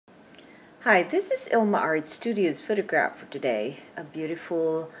Hi, this is Ilma Art Studios photograph for today.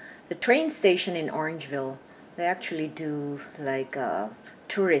 The train station in Orangeville. They actually do like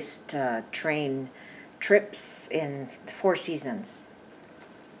tourist train trips in the Four Seasons.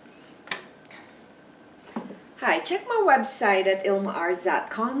 Hi, check my website at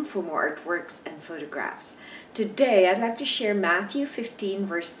ilmaars.com for more artworks and photographs. Today, I'd like to share Matthew 15,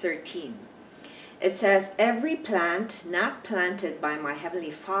 verse 13. It says, "Every plant not planted by my Heavenly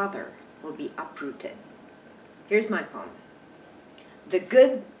Father will be uprooted." Here's my poem. The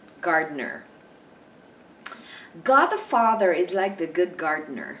Good Gardener. God the Father is like the good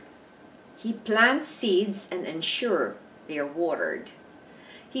gardener. He plants seeds and ensures they are watered.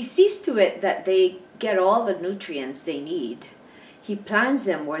 He sees to it that they get all the nutrients they need. He plants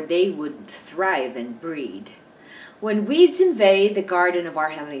them where they would thrive and breed. When weeds invade the garden of our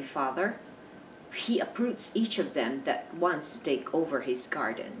Heavenly Father, He uproots each of them that wants to take over His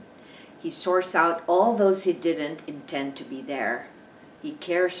garden. He sorts out all those He didn't intend to be there. He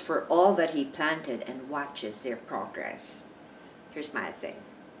cares for all that He planted and watches their progress. Here's my essay.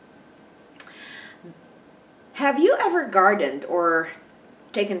 Have you ever gardened or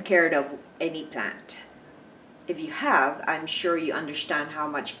taken care of any plant? If you have, I'm sure you understand how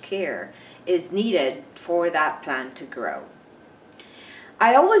much care is needed for that plant to grow.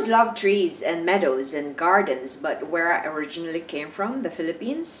 I always loved trees and meadows and gardens, but where I originally came from, the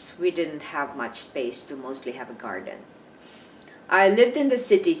Philippines, we didn't have much space to mostly have a garden. I lived in the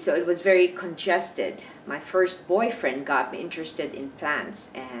city, so it was very congested. My first boyfriend got me interested in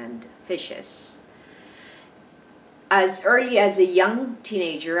plants and fishes. As early as a young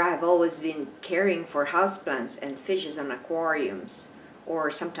teenager, I have always been caring for houseplants and fishes on aquariums,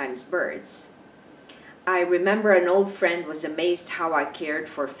 or sometimes birds. I remember an old friend was amazed how I cared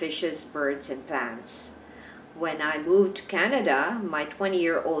for fishes, birds, and plants. When I moved to Canada, my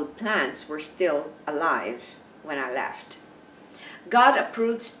 20-year-old plants were still alive when I left. God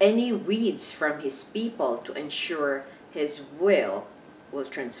uproots any weeds from His people to ensure His will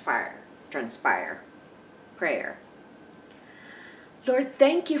transpire. Prayer. Lord,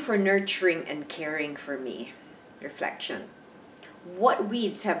 thank You for nurturing and caring for me. Reflection. What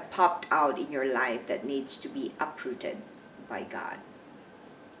weeds have popped out in your life that needs to be uprooted by God?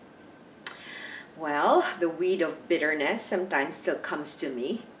 Well, the weed of bitterness sometimes still comes to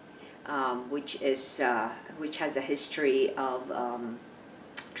me, which has a history of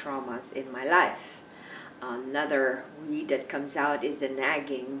traumas in my life. Another weed that comes out is a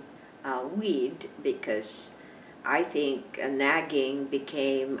nagging weed, because I think nagging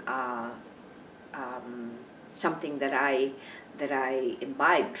became something that I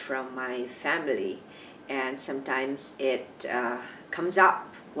imbibed from my family, and sometimes it comes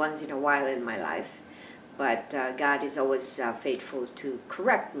up once in a while in my life, but God is always faithful to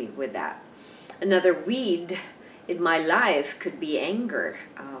correct me with that. Another weed in my life could be anger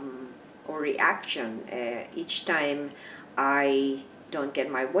or reaction. Each time I don't get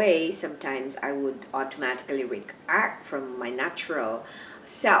my way, sometimes I would automatically react from my natural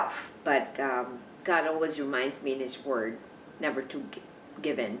self, but God always reminds me in His Word never to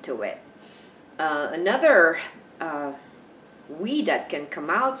give in to it. Another weed that can come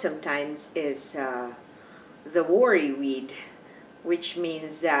out sometimes is the worry weed, which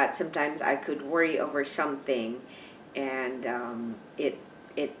means that sometimes I could worry over something, and it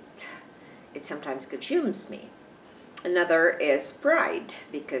sometimes consumes me. Another is pride,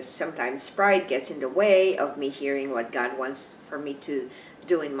 because sometimes pride gets in the way of me hearing what God wants for me to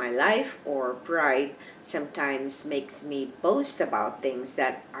do in my life, or pride sometimes makes me boast about things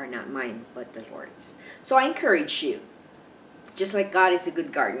that are not mine but the Lord's. So I encourage you, just like God is a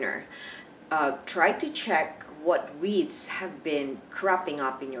good gardener, try to check what weeds have been cropping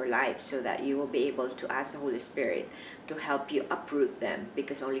up in your life, so that you will be able to ask the Holy Spirit to help you uproot them,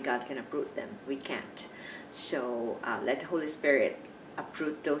 because only God can uproot them. We can't. So let the Holy Spirit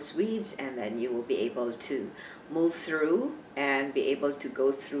uproot those weeds, and then you will be able to move through and be able to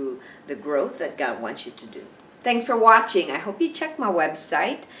go through the growth that God wants you to do. Thanks for watching. I hope you check my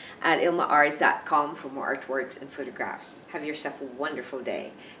website at ilmaars.com for more artworks and photographs. Have yourself a wonderful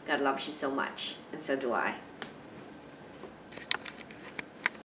day. God loves you so much, and so do I.